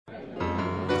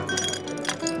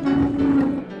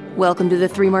Welcome to the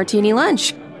Three Martini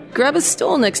Lunch. Grab a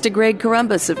stool next to Greg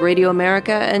Columbus of Radio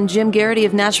America and Jim Garrity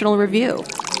of National Review.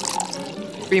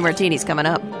 Three Martinis coming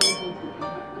up.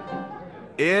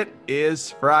 It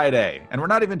is Friday, and we're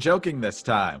not even joking this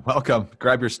time. Welcome.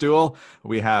 Grab your stool.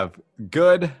 We have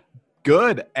good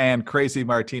and crazy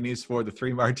martinis for the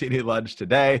Three Martini Lunch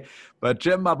today. But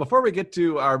Jim, before we get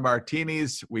to our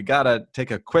martinis, we got to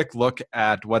take a quick look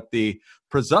at what the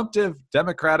presumptive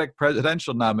Democratic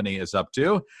presidential nominee is up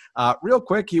to. Real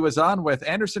quick, he was on with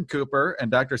Anderson Cooper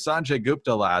and Dr. Sanjay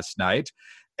Gupta last night,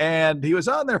 and he was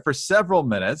on there for several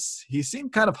minutes. He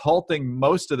seemed kind of halting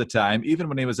most of the time, even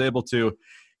when he was able to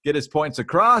get his points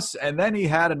across, and then he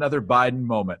had another Biden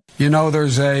moment. You know,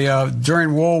 there's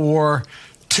during World War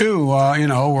II,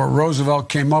 where Roosevelt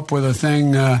came up with a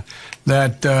thing that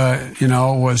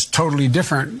was totally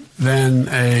different than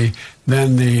he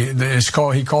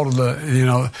called it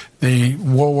the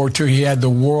World War II. He had the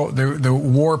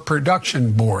War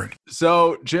Production Board.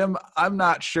 So, Jim, I'm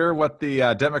not sure what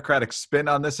the Democratic spin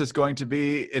on this is going to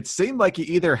be. It seemed like he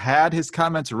either had his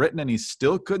comments written and he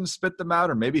still couldn't spit them out,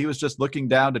 or maybe he was just looking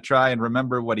down to try and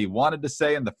remember what he wanted to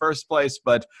say in the first place,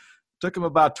 but took him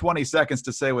about 20 seconds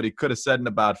to say what he could have said in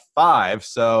about 5.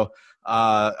 So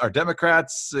are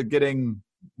Democrats getting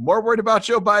more worried about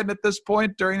Joe Biden at this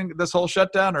point during this whole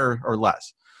shutdown or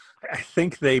less? I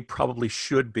think they probably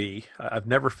should be. I've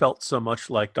never felt so much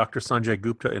like Dr. Sanjay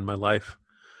Gupta in my life.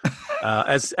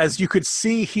 As you could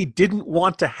see, he didn't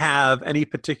want to have any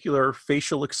particular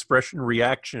facial expression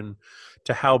reaction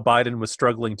to how Biden was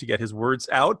struggling to get his words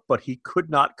out, but he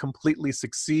could not completely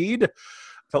succeed.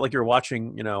 Felt like you're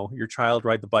watching, your child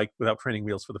ride the bike without training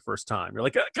wheels for the first time. You're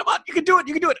like, come on, you can do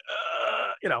it.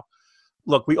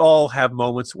 Look, we all have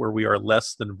moments where we are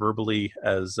less than verbally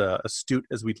as astute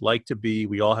as we'd like to be.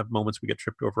 We all have moments we get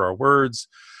tripped over our words.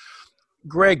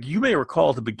 Greg, you may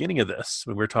recall at the beginning of this,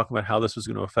 when we were talking about how this was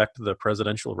going to affect the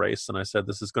presidential race, and I said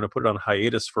this is going to put it on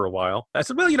hiatus for a while. I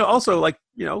said, well, also,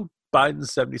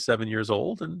 Biden's 77 years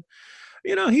old, and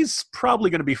he's probably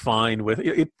going to be fine with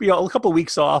it. A couple of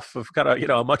weeks off. I've got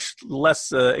a much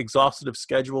less exhaustive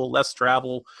schedule, less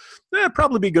travel.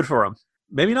 Probably be good for him.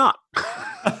 Maybe not.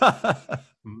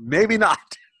 Maybe not.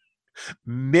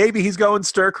 Maybe he's going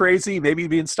stir crazy. Maybe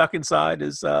being stuck inside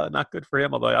is not good for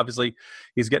him. Although obviously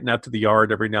he's getting out to the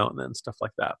yard every now and then, stuff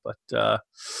like that. But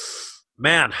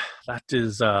man, that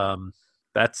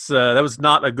was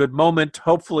not a good moment.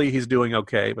 Hopefully he's doing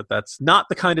okay, but that's not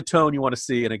the kind of tone you want to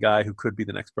see in a guy who could be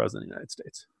the next president of the United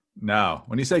States. No.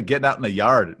 When you say getting out in the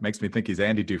yard, it makes me think he's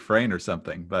Andy Dufresne or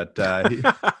something. But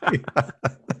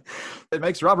it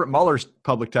makes Robert Mueller's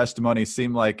public testimony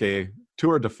seem like a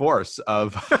tour de force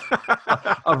of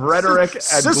rhetoric and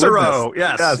Cicero,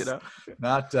 yes.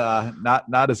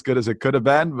 Not as good as it could have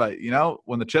been. But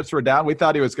when the chips were down, we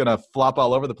thought he was going to flop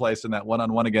all over the place in that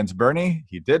one-on-one against Bernie.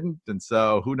 He didn't, and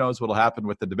so who knows what'll happen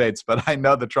with the debates. But I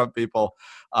know the Trump people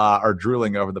are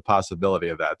drooling over the possibility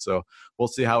of that. So we'll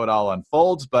see how it all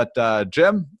unfolds. But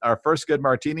Jim, our first good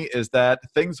martini is that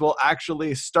things will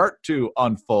actually start to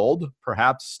unfold,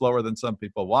 perhaps slower than some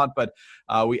people want, but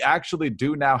we actually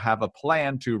do now have a plan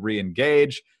to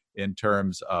re-engage in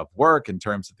terms of work, in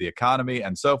terms of the economy,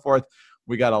 and so forth.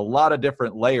 We got a lot of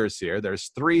different layers here.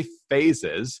 There's 3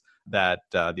 phases that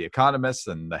the economists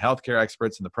and the healthcare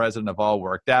experts and the president have all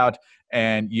worked out,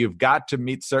 and you've got to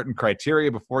meet certain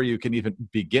criteria before you can even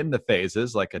begin the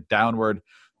phases, like a downward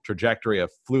trajectory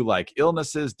of flu-like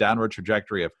illnesses, downward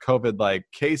trajectory of COVID-like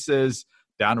cases,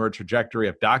 downward trajectory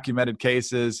of documented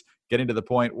cases, getting to the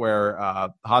point where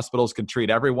hospitals can treat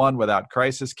everyone without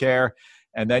crisis care.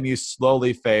 And then you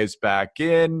slowly phase back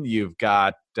in. You've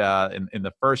got, in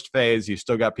the first phase, you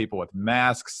still got people with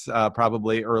masks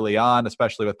probably early on,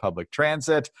 especially with public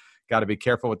transit. Got to be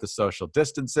careful with the social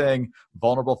distancing.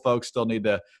 Vulnerable folks still need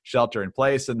to shelter in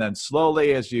place. And then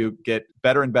slowly, as you get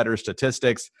better and better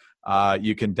statistics,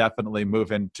 you can definitely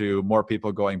move into more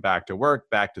people going back to work,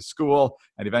 back to school,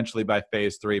 and eventually by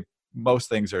phase 3, most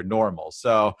things are normal.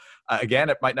 So again,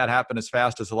 it might not happen as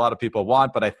fast as a lot of people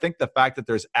want, but I think the fact that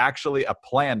there's actually a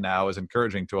plan now is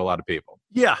encouraging to a lot of people.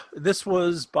 Yeah, this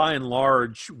was by and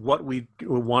large what we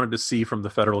wanted to see from the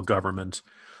federal government.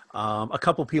 A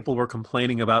couple people were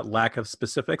complaining about lack of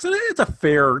specifics, and it's a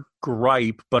fair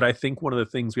gripe, but I think one of the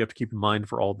things we have to keep in mind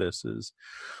for all this is,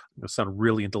 sound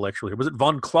really intellectual here. Was it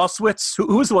von Clausewitz?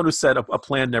 Who was the one who said a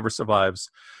plan never survives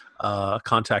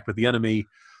contact with the enemy?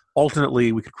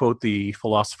 Alternately, we could quote the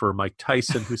philosopher Mike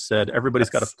Tyson, who said, everybody's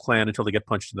got a plan until they get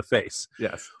punched in the face.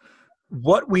 Yes.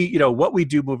 What we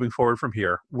do moving forward from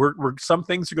here, we're some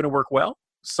things are going to work well,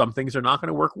 some things are not going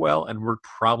to work well, and we're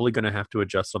probably going to have to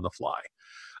adjust on the fly.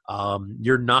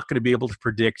 You're not going to be able to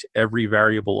predict every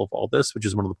variable of all this, which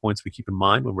is one of the points we keep in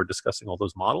mind when we're discussing all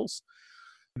those models.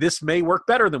 This may work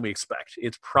better than we expect.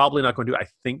 It's probably not going to. I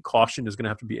think caution is going to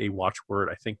have to be a watchword.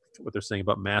 I think what they're saying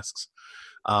about masks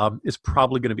is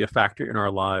probably going to be a factor in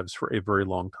our lives for a very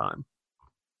long time.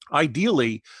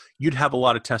 Ideally, you'd have a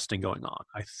lot of testing going on.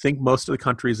 I think most of the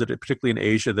countries that, particularly in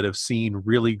Asia, that have seen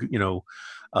really,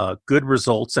 good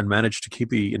results and managed to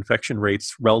keep the infection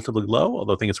rates relatively low,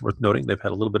 although I think it's worth noting they've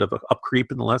had a little bit of an up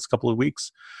creep in the last couple of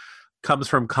weeks, comes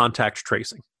from contact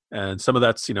tracing. And some of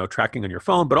that's, tracking on your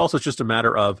phone, but also it's just a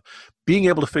matter of being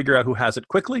able to figure out who has it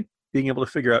quickly, being able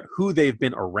to figure out who they've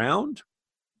been around,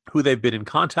 who they've been in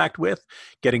contact with,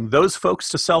 getting those folks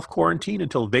to self-quarantine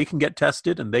until they can get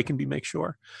tested and they can make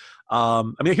sure.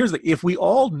 If we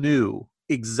all knew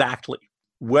exactly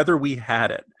whether we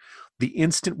had it the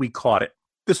instant we caught it,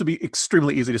 this would be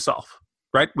extremely easy to solve,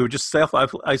 right? We would just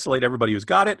self-isolate everybody who's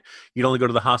got it. You'd only go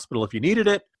to the hospital if you needed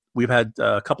it. We've had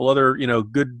a couple other,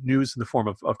 good news in the form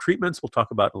of treatments. We'll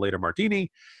talk about in a later martini.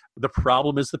 The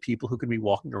problem is the people who can be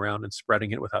walking around and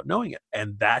spreading it without knowing it.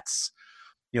 And that's,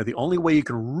 the only way you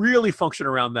can really function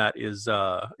around that is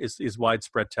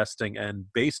widespread testing. And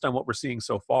based on what we're seeing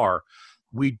so far,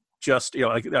 we just,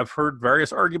 I've heard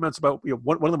various arguments about,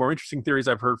 one of the more interesting theories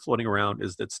I've heard floating around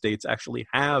is that states actually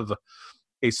have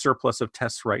a surplus of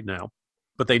tests right now.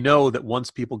 But they know that once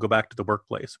people go back to the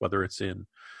workplace, whether it's in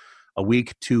a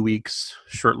week, 2 weeks,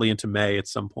 shortly into May at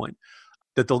some point,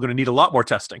 that they're going to need a lot more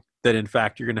testing, that in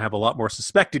fact you're going to have a lot more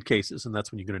suspected cases, and that's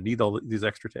when you're going to need all these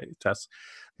extra tests.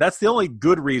 That's the only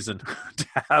good reason to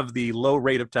have the low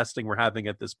rate of testing we're having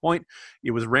at this point.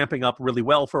 It was ramping up really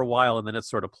well for a while, and then it's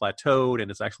sort of plateaued, and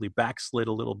it's actually backslid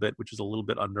a little bit, which is a little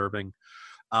bit unnerving.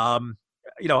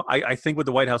 I think what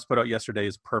the White House put out yesterday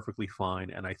is perfectly fine,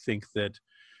 and I think that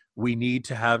we need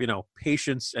to have,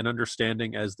 patience and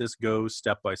understanding as this goes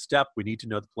step by step. We need to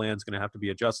know the plan's going to have to be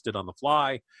adjusted on the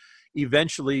fly.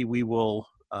 Eventually, we will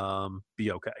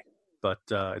be okay, but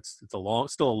it's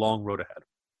still a long road ahead.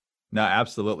 No,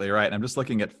 absolutely right. I'm just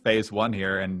looking at phase one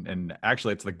here, and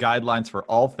actually, it's the guidelines for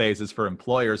all phases for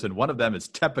employers, and one of them is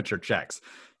temperature checks.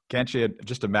 Can't you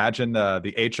just imagine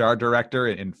the HR director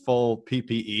in full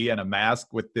PPE and a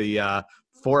mask with the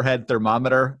forehead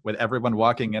thermometer with everyone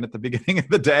walking in at the beginning of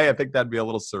the day? I think that'd be a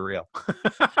little surreal.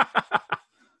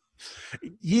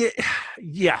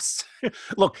 Yes.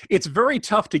 Look, it's very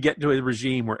tough to get into a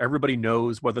regime where everybody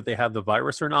knows whether they have the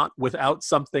virus or not without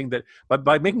something that, but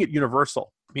by making it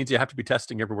universal, means you have to be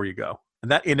testing everywhere you go.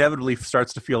 And that inevitably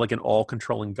starts to feel like an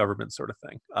all-controlling government sort of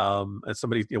thing. As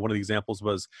somebody, one of the examples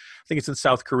was, I think it's in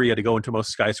South Korea, to go into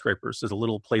most skyscrapers, there's a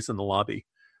little place in the lobby.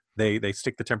 They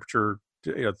stick the temperature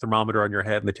thermometer on your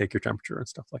head and they take your temperature and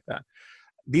stuff like that.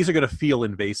 These are going to feel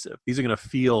invasive. These are going to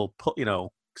feel,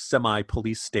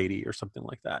 semi-police statey or something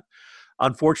like that.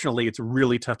 Unfortunately, it's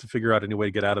really tough to figure out any way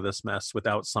to get out of this mess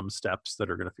without some steps that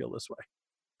are going to feel this way.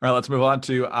 All right, let's move on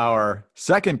to our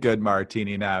second good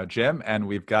martini now, Jim. And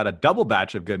we've got a double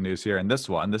batch of good news here in this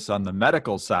one. This is on the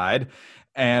medical side.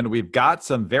 And we've got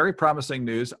some very promising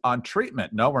news on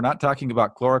treatment. No, we're not talking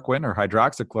about chloroquine or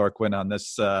hydroxychloroquine on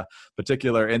this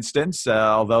particular instance,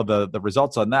 although the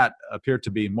results on that appear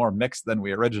to be more mixed than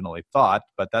we originally thought,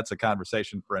 but that's a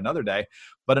conversation for another day.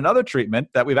 But another treatment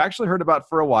that we've actually heard about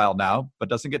for a while now, but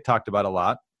doesn't get talked about a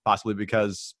lot, possibly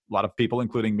because a lot of people,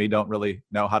 including me, don't really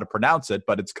know how to pronounce it,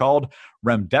 but it's called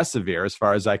remdesivir, as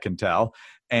far as I can tell.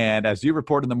 And as you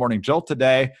report in the Morning Jolt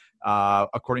today,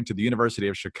 according to the University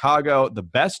of Chicago, the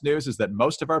best news is that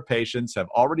most of our patients have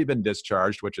already been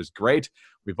discharged, which is great.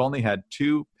 We've only had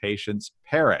 2 patients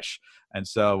perish. And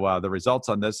so the results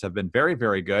on this have been very,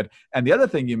 very good. And the other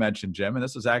thing you mentioned, Jim, and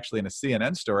this was actually in a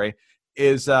CNN story,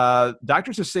 is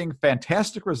doctors are seeing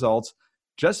fantastic results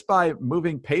just by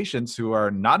moving patients who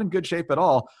are not in good shape at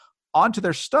all onto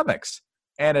their stomachs.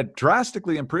 And it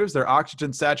drastically improves their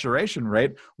oxygen saturation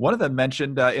rate. One of them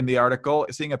mentioned in the article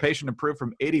seeing a patient improve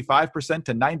from 85%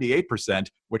 to 98%,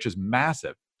 which is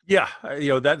massive. Yeah,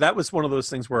 that was one of those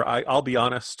things where I'll be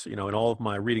honest, in all of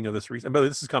my reading of this reason, but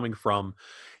this is coming from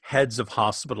heads of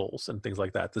hospitals and things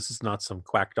like that. This is not some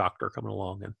quack doctor coming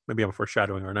along, and maybe I'm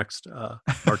foreshadowing our next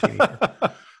martini.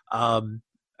 I'll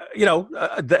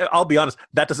be honest,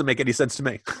 that doesn't make any sense to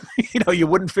me. You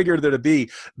wouldn't figure there to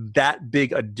be that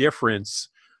big a difference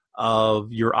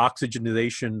of your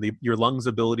oxygenation, your lungs'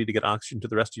 ability to get oxygen to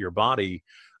the rest of your body,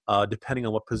 depending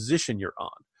on what position you're on.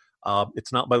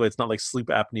 It's not, by the way, it's not like sleep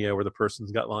apnea where the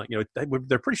person's got,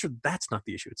 they're pretty sure that's not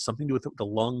the issue. It's something to do with the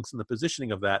lungs and the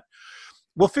positioning of that.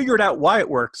 We'll figure it out why it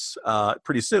works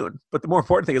pretty soon. But the more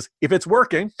important thing is, if it's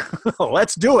working,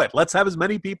 let's do it. Let's have as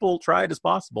many people try it as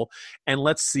possible, and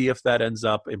let's see if that ends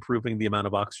up improving the amount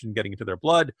of oxygen getting into their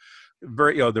blood.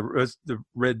 The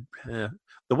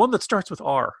one that starts with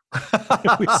R.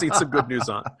 We've seen some good news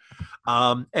on.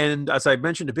 And as I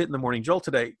mentioned a bit in the Morning Jolt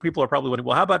today, people are probably wondering,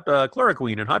 well, how about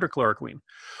chloroquine and hydrochloroquine?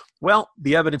 Well,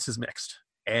 the evidence is mixed.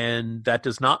 And that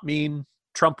does not mean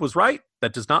Trump was right.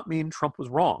 That does not mean Trump was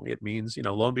wrong. It means,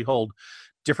 lo and behold,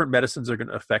 different medicines are going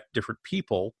to affect different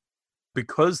people.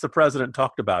 Because the president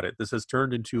talked about it, this has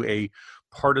turned into a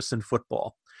partisan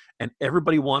football. And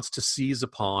everybody wants to seize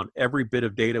upon every bit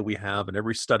of data we have and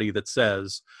every study that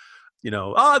says,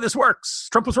 this works,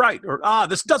 Trump was right, or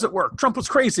this doesn't work, Trump was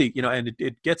crazy, and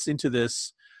it gets into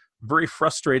this very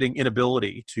frustrating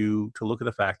inability to look at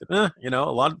the fact that,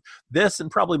 a lot of this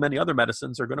and probably many other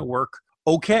medicines are going to work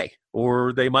okay,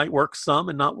 or they might work some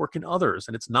and not work in others.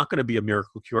 And it's not going to be a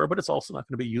miracle cure, but it's also not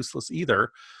going to be useless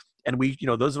either. And we,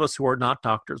 those of us who are not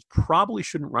doctors probably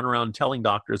shouldn't run around telling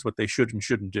doctors what they should and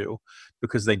shouldn't do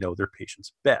because they know their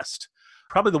patients best.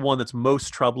 Probably the one that's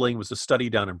most troubling was a study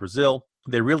down in Brazil.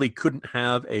 They really couldn't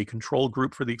have a control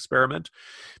group for the experiment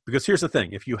because here's the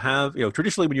thing. If you have,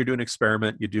 traditionally when you're doing an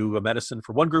experiment, you do a medicine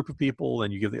for one group of people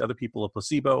and you give the other people a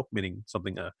placebo, meaning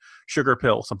a sugar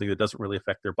pill, something that doesn't really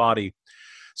affect their body.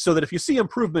 So that if you see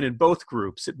improvement in both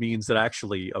groups, it means that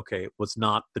actually, it was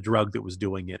not the drug that was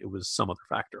doing it. It was some other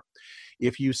factor.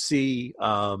 If you see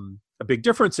a big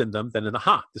difference in them, then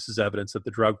this is evidence that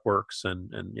the drug works.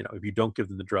 And if you don't give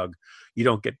them the drug, you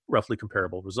don't get roughly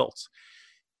comparable results.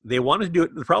 They wanted to do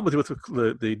it. The problem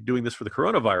with doing this for the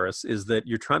coronavirus is that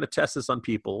you're trying to test this on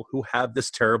people who have this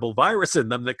terrible virus in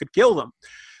them that could kill them.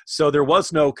 So there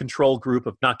was no control group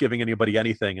of not giving anybody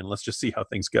anything and let's just see how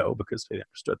things go because they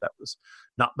understood that was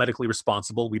not medically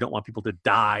responsible. We don't want people to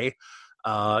die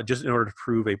just in order to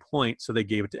prove a point. So they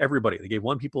gave it to everybody. They gave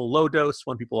one people a low dose,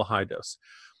 one people a high dose.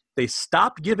 They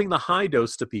stopped giving the high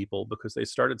dose to people because they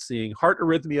started seeing heart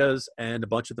arrhythmias and a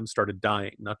bunch of them started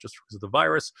dying, not just because of the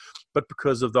virus, but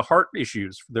because of the heart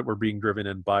issues that were being driven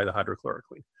in by the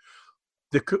hydrochloroquine.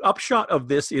 The upshot of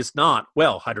this is not,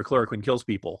 hydrochloroquine kills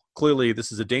people. Clearly,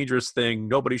 this is a dangerous thing.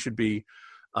 Nobody should be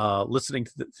listening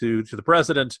to the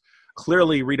president.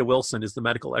 Clearly, Rita Wilson is the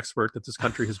medical expert that this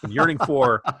country has been yearning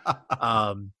for.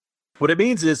 What it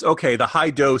means is, the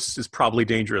high dose is probably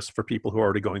dangerous for people who are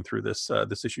already going through this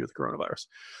issue with coronavirus.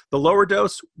 The lower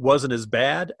dose wasn't as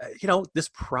bad. This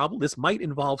might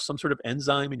involve some sort of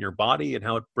enzyme in your body and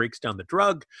how it breaks down the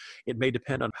drug. It may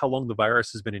depend on how long the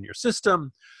virus has been in your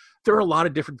system. There are a lot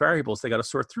of different variables they got to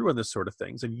sort through on this sort of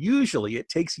things. And usually it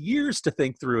takes years to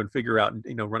think through and figure out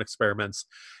and, run experiments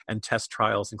and test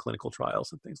trials and clinical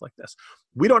trials and things like this.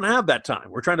 We don't have that time.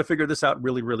 We're trying to figure this out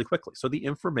really, really quickly. So the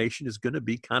information is going to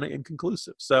be kind of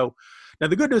inconclusive. So now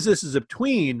the good news is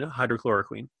between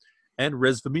hydrochloroquine and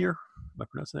Resvimir, am I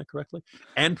pronouncing that correctly?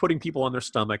 And putting people on their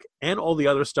stomach and all the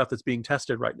other stuff that's being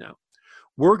tested right now.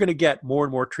 We're going to get more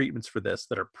and more treatments for this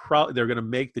that are they're going to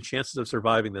make the chances of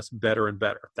surviving this better and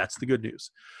better. That's the good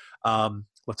news.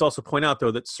 Let's also point out,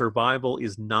 though, that survival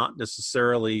is not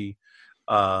necessarily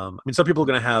some people are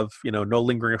going to have, no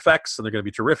lingering effects and they're going to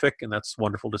be terrific. And that's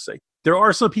wonderful to see. There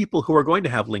are some people who are going to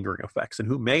have lingering effects and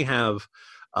who may have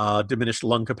diminished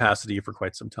lung capacity for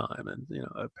quite some time. And,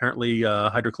 apparently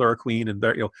hydrochloroquine and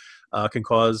can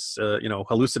cause,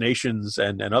 hallucinations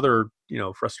and other,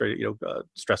 frustrating,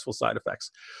 stressful side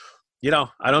effects.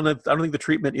 I don't think the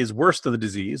treatment is worse than the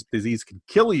disease. The disease can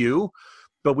kill you,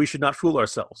 but we should not fool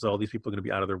ourselves. All these people are going to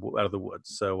be out of the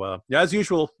woods. So, as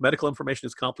usual, medical information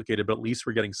is complicated, but at least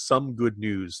we're getting some good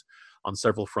news on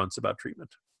several fronts about treatment.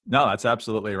 No, that's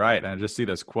absolutely right. And I just see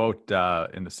this quote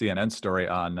in the CNN story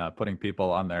on putting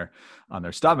people on their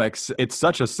stomachs. It's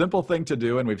such a simple thing to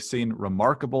do, and we've seen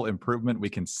remarkable improvement. We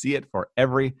can see it for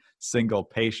every single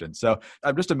patient. So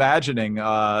I'm just imagining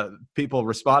people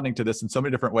responding to this in so many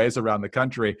different ways around the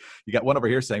country. You got one over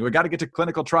here saying, we got to get to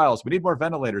clinical trials. We need more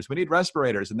ventilators. We need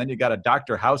respirators. And then you got a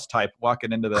Dr. House type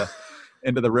walking into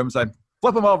the room saying,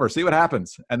 flip them over, see what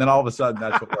happens. And then all of a sudden,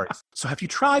 that's what works. So have you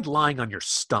tried lying on your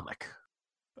stomach?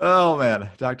 Oh,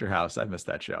 man, Dr. House. I missed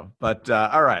that show. But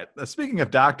all right, speaking of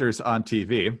doctors on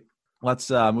TV, let's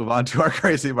move on to our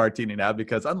crazy martini now,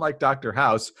 because unlike Dr.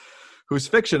 House, who's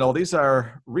fictional, these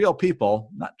are real people.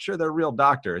 Not sure they're real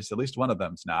doctors. At least one of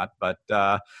them's not. But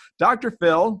Dr.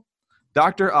 Phil,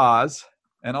 Dr. Oz,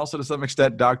 and also to some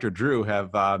extent Dr. Drew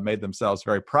have made themselves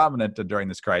very prominent during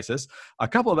this crisis. A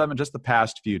couple of them in just the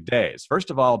past few days.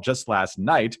 First of all, just last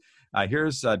night,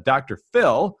 here's Dr.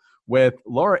 Phil with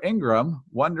Laura Ingram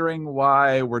wondering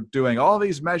why we're doing all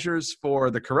these measures for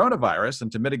the coronavirus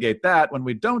and to mitigate that when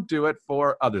we don't do it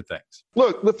for other things.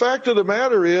 Look, the fact of the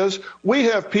matter is we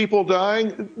have people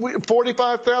dying.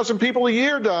 45,000 people a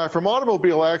year die from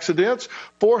automobile accidents,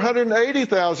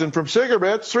 480,000 from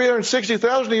cigarettes,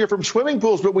 360,000 a year from swimming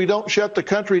pools, but we don't shut the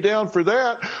country down for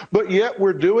that. But yet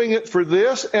we're doing it for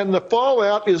this, and the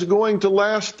fallout is going to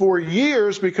last for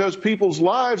years because people's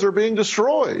lives are being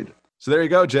destroyed. So there you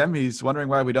go, Jim. He's wondering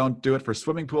why we don't do it for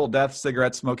swimming pool deaths,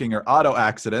 cigarette smoking, or auto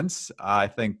accidents. I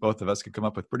think both of us could come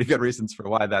up with pretty good reasons for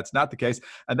why that's not the case.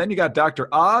 And then you got Dr.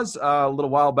 Oz a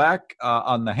little while back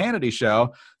on the Hannity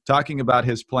show talking about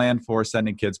his plan for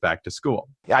sending kids back to school.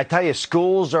 Yeah, I tell you,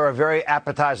 schools are a very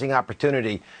appetizing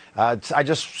opportunity. I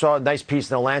just saw a nice piece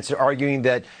in The Lancet arguing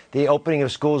that the opening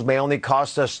of schools may only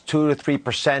cost us 2 to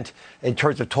 3% in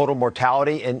terms of total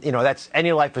mortality. And, that's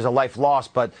any life is a life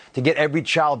lost. But to get every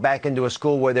child back into a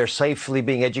school where they're safely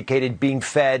being educated, being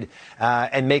fed,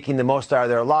 and making the most out of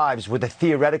their lives with a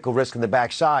theoretical risk on the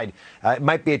backside, it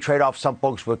might be a trade-off some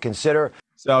folks would consider.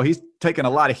 So he's taken a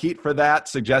lot of heat for that,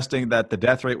 suggesting that the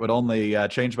death rate would only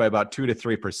change by about 2 to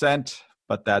 3%,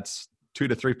 but that's 2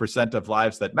 to 3% of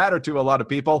lives that matter to a lot of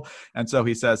people. And so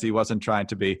he says he wasn't trying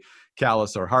to be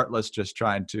callous or heartless, just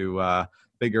trying to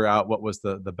figure out what was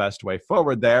the best way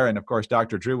forward there. And of course,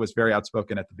 Dr. Drew was very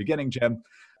outspoken at the beginning, Jim.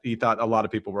 He thought a lot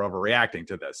of people were overreacting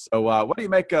to this. So what do you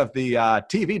make of the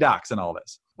TV docs and all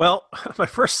this? Well, my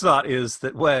first thought is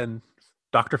that when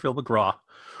Dr. Phil McGraw,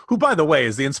 who, by the way,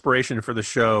 is the inspiration for the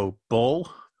show Bull.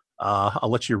 I'll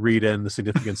let you read in the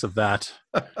significance of that.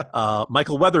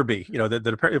 Michael Weatherby,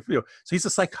 so he's a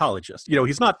psychologist.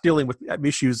 He's not dealing with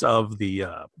issues of the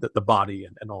body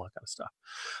and all that kind of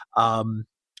stuff.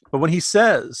 But when he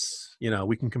says,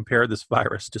 we can compare this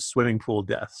virus to swimming pool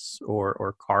deaths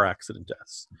or car accident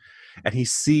deaths, and he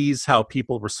sees how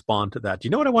people respond to that. Do you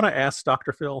know what I want to ask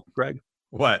Dr. Phil, Greg?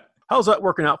 What? How's that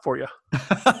working out for you?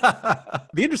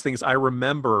 The interesting thing is I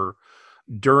remember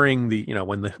during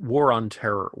when the war on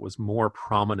terror was more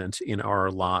prominent in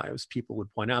our lives, people would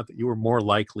point out that you were more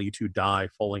likely to die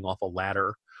falling off a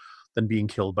ladder than being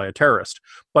killed by a terrorist.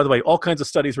 By the way, all kinds of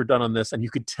studies were done on this, and you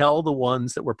could tell the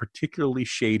ones that were particularly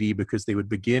shady because they would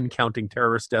begin counting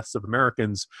terrorist deaths of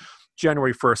Americans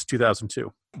January 1st,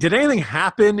 2002. Did anything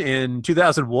happen in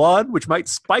 2001 which might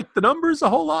spike the numbers a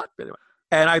whole lot? Anyway.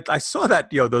 And I saw that,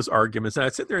 those arguments, and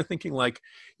I'd sit there thinking like,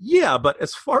 yeah, but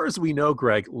as far as we know,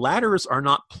 Greg, ladders are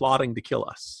not plotting to kill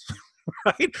us,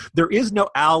 right? There is no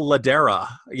Al Ladera,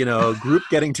 group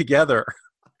getting together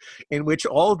in which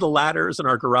all of the ladders in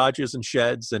our garages and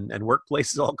sheds and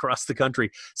workplaces all across the country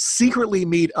secretly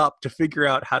meet up to figure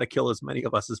out how to kill as many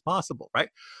of us as possible, right?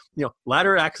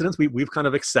 Ladder accidents, we've kind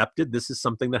of accepted this is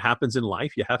something that happens in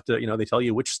life. You have to, they tell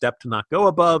you which step to not go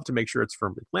above to make sure it's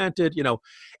firmly planted,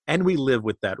 and we live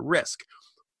with that risk.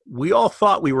 We all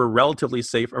thought we were relatively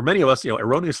safe, or many of us,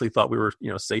 erroneously thought we were,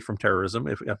 safe from terrorism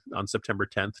on September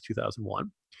 10th,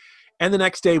 2001. And the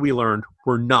next day we learned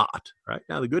we're not, right?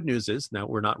 Now, the good news is now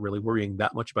we're not really worrying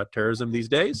that much about terrorism these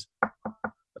days.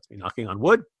 That's me knocking on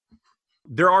wood.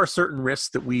 There are certain risks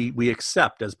that we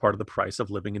accept as part of the price of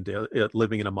living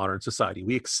in a modern society.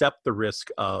 We accept the risk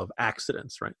of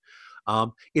accidents, right?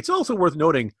 It's also worth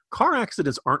noting car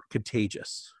accidents aren't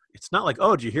contagious. It's not like,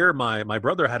 oh, did you hear my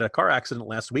brother had a car accident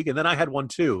last week and then I had one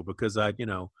too because I,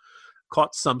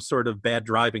 caught some sort of bad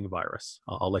driving virus.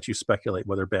 I'll let you speculate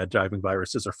whether bad driving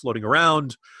viruses are floating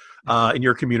around in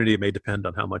your community. It may depend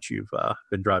on how much you've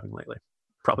been driving lately.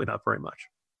 Probably not very much.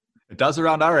 It does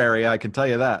around our area, I can tell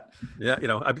you that. Yeah,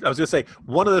 I was going to say,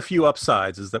 one of the few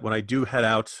upsides is that when I do head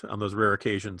out on those rare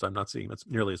occasions, I'm not seeing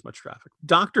nearly as much traffic.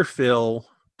 Dr. Phil,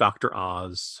 Dr.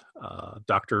 Oz,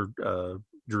 Dr.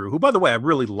 Drew, who, by the way, I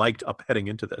really liked up heading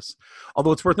into this.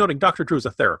 Although it's worth noting, Dr. Drew is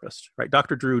a therapist, right?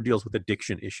 Dr. Drew deals with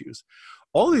addiction issues.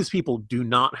 All of these people do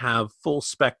not have full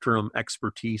spectrum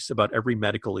expertise about every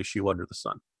medical issue under the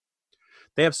sun.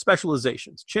 They have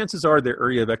specializations. Chances are their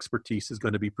area of expertise is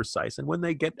going to be precise. And when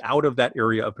they get out of that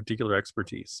area of particular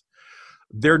expertise,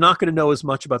 they're not going to know as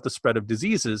much about the spread of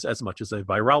diseases as much as a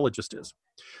virologist is.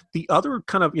 The other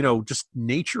kind of, just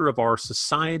nature of our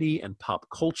society and pop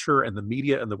culture and the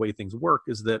media and the way things work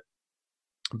is that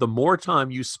the more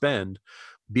time you spend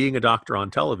being a doctor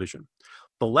on television,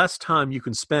 the less time you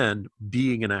can spend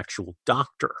being an actual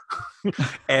doctor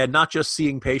and not just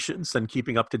seeing patients and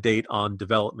keeping up to date on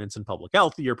developments in public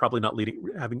health. You're probably not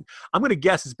I'm going to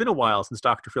guess it's been a while since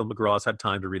Dr. Phil McGraw has had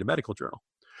time to read a medical journal.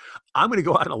 I'm going to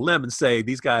go out on a limb and say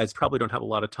these guys probably don't have a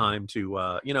lot of time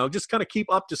to, just kind of keep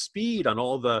up to speed on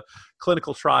all the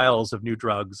clinical trials of new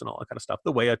drugs and all that kind of stuff,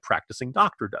 the way a practicing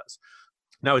doctor does.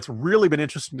 Now, it's really been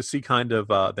interesting to see kind of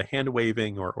the hand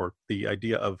waving or the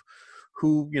idea of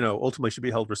who, ultimately should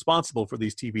be held responsible for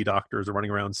these TV doctors are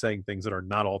running around saying things that are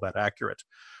not all that accurate.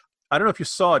 I don't know if you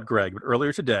saw it, Greg, but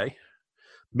earlier today,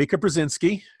 Mika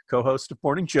Brzezinski, co-host of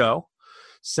Morning Joe,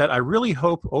 said, "I really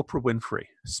hope Oprah Winfrey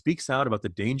speaks out about the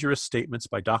dangerous statements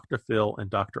by Dr. Phil and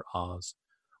Dr. Oz.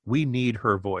 We need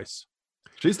her voice."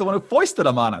 She's the one who foisted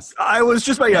them on us. I was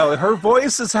just, her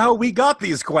voice is how we got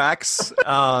these quacks.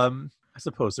 I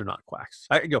suppose they're not quacks.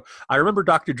 I remember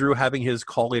Dr. Drew having his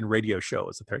call-in radio show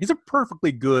as a therapist. He's a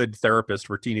perfectly good therapist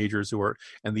for teenagers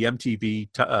and the MTV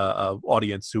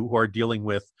audience who are dealing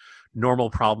with normal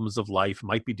problems of life,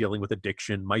 might be dealing with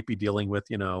addiction, might be dealing with,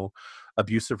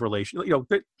 abusive relations.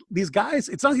 These guys,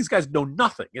 it's not these guys know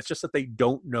nothing. It's just that they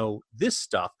don't know this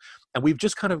stuff. And we've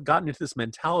just kind of gotten into this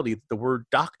mentality that the word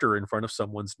doctor in front of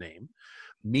someone's name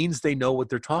means they know what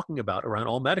they're talking about around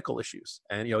all medical issues.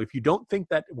 And, if you don't think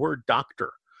that word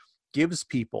doctor gives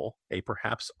people a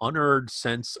perhaps unearned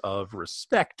sense of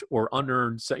respect or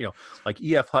unearned, like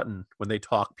E.F. Hutton, when they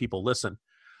talk, people listen.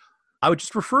 I would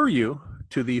just refer you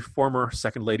to the former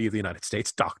Second Lady of the United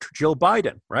States, Dr. Jill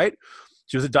Biden, right?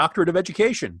 She was a doctorate of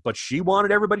education, but she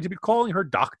wanted everybody to be calling her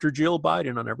Dr. Jill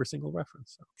Biden on every single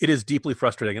reference. So it is deeply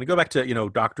frustrating. And I go back to,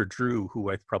 Dr. Drew, who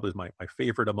I probably is my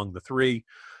favorite among the three.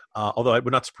 Although it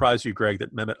would not surprise you, Greg,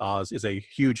 that Mehmet Oz is a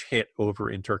huge hit over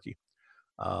in Turkey.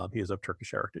 He is of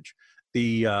Turkish heritage.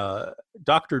 The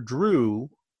Dr.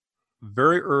 Drew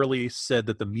very early said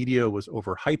that the media was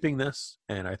overhyping this,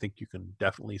 and I think you can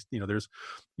definitely, there's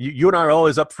you and I are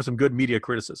always up for some good media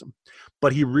criticism,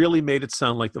 but he really made it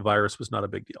sound like the virus was not a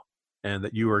big deal, and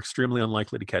that you were extremely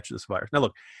unlikely to catch this virus. Now,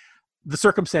 look, the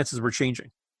circumstances were changing.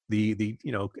 We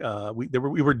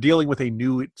were dealing with a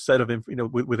new set of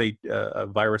with a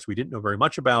virus we didn't know very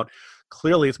much about.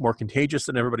 Clearly, it's more contagious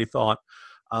than everybody thought.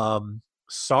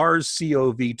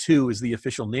 SARS-CoV-2 is the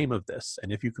official name of this.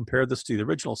 And if you compare this to the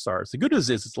original SARS, the good news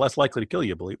is it's less likely to kill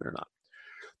you, believe it or not.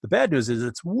 The bad news is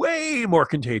it's way more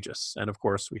contagious. And of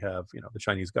course, we have, the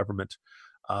Chinese government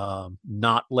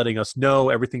not letting us know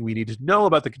everything we need to know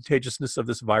about the contagiousness of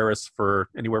this virus for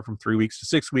anywhere from 3 weeks to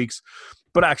 6 weeks.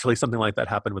 But actually, something like that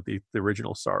happened with the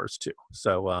original SARS too.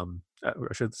 So I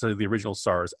should say the original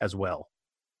SARS as well.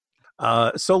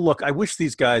 So look, I wish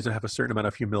these guys would have a certain amount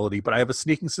of humility, but I have a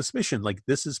sneaking suspicion, like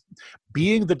this is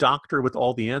being the doctor with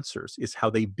all the answers is how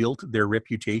they built their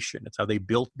reputation. It's how they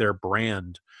built their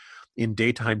brand in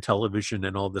daytime television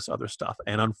and all this other stuff.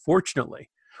 And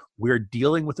unfortunately, we're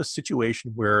dealing with a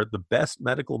situation where the best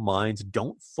medical minds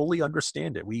don't fully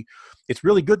understand it. It's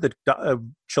really good that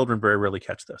children very rarely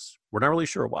catch this. We're not really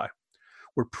sure why.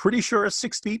 We're pretty sure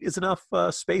 6 feet is enough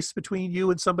space between you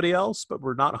and somebody else, but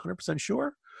we're not 100%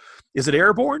 sure. Is it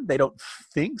airborne? They don't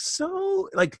think so.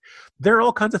 Like, there are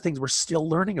all kinds of things we're still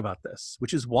learning about this,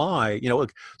 which is why,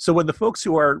 so when the folks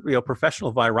who are,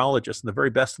 professional virologists and the very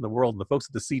best in the world and the folks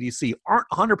at the CDC aren't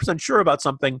 100% sure about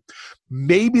something,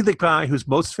 maybe the guy who's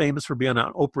most famous for being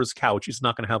on Oprah's couch is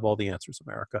not going to have all the answers,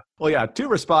 America. Well, yeah, 2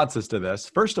 responses to this.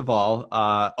 First of all,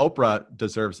 Oprah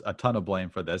deserves a ton of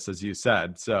blame for this, as you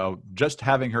said. So just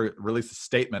having her release a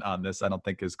statement on this, I don't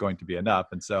think is going to be enough.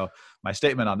 And so my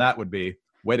statement on that would be,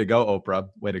 way to go, Oprah.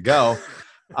 Way to go.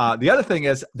 The other thing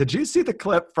is, did you see the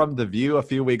clip from The View a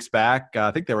few weeks back?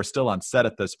 I think they were still on set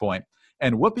at this point.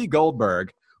 And Whoopi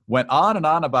Goldberg went on and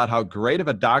on about how great of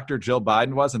a doctor Jill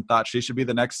Biden was and thought she should be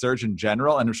the next Surgeon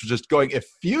General. And was just going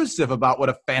effusive about what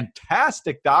a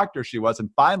fantastic doctor she was.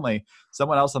 And finally,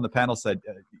 someone else on the panel said,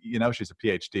 she's a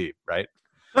PhD, right?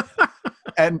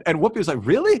 And Whoopi was like,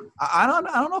 really? I don't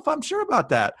know if I'm sure about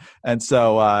that. And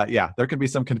so, there can be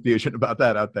some confusion about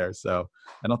that out there. So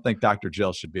I don't think Dr.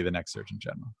 Jill should be the next Surgeon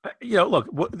General. Look,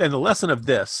 and the lesson of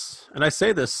this, and I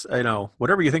say this,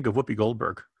 whatever you think of Whoopi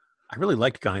Goldberg, I really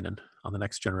liked Guinan on The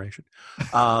Next Generation.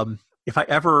 If I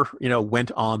ever,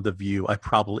 went on The View,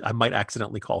 I might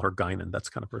accidentally call her Guinan. That's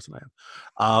the kind of person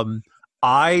I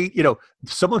am.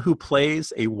 Someone who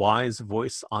plays a wise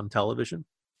voice on television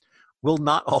will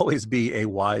not always be a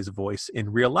wise voice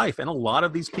in real life. And a lot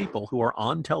of these people who are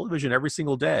on television every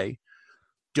single day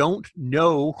don't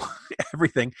know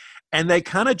everything, and they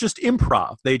kind of just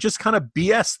improv. They just kind of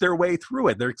BS their way through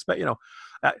it. They're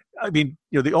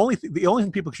the only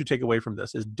thing people should take away from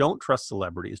this is don't trust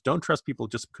celebrities. Don't trust people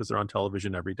just because they're on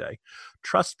television every day.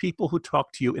 Trust people who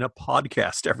talk to you in a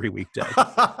podcast every weekday.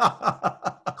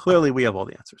 Clearly, we have all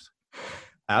the answers.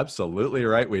 Absolutely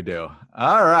right, we do.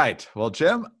 All right. Well,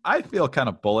 Jim, I feel kind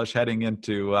of bullish heading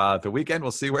into the weekend.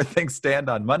 We'll see where things stand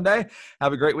on Monday.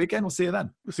 Have a great weekend. We'll see you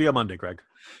then. We'll see you on Monday, Greg.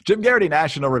 Jim Garrity,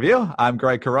 National Review. I'm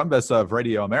Greg Corombos of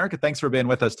Radio America. Thanks for being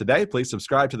with us today. Please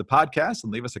subscribe to the podcast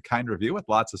and leave us a kind review with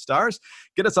lots of stars.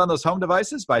 Get us on those home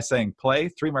devices by saying play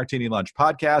 3 Martini Lunch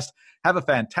podcast. Have a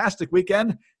fantastic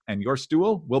weekend, and your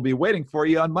stool will be waiting for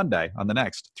you on Monday on the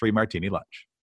next 3 Martini Lunch.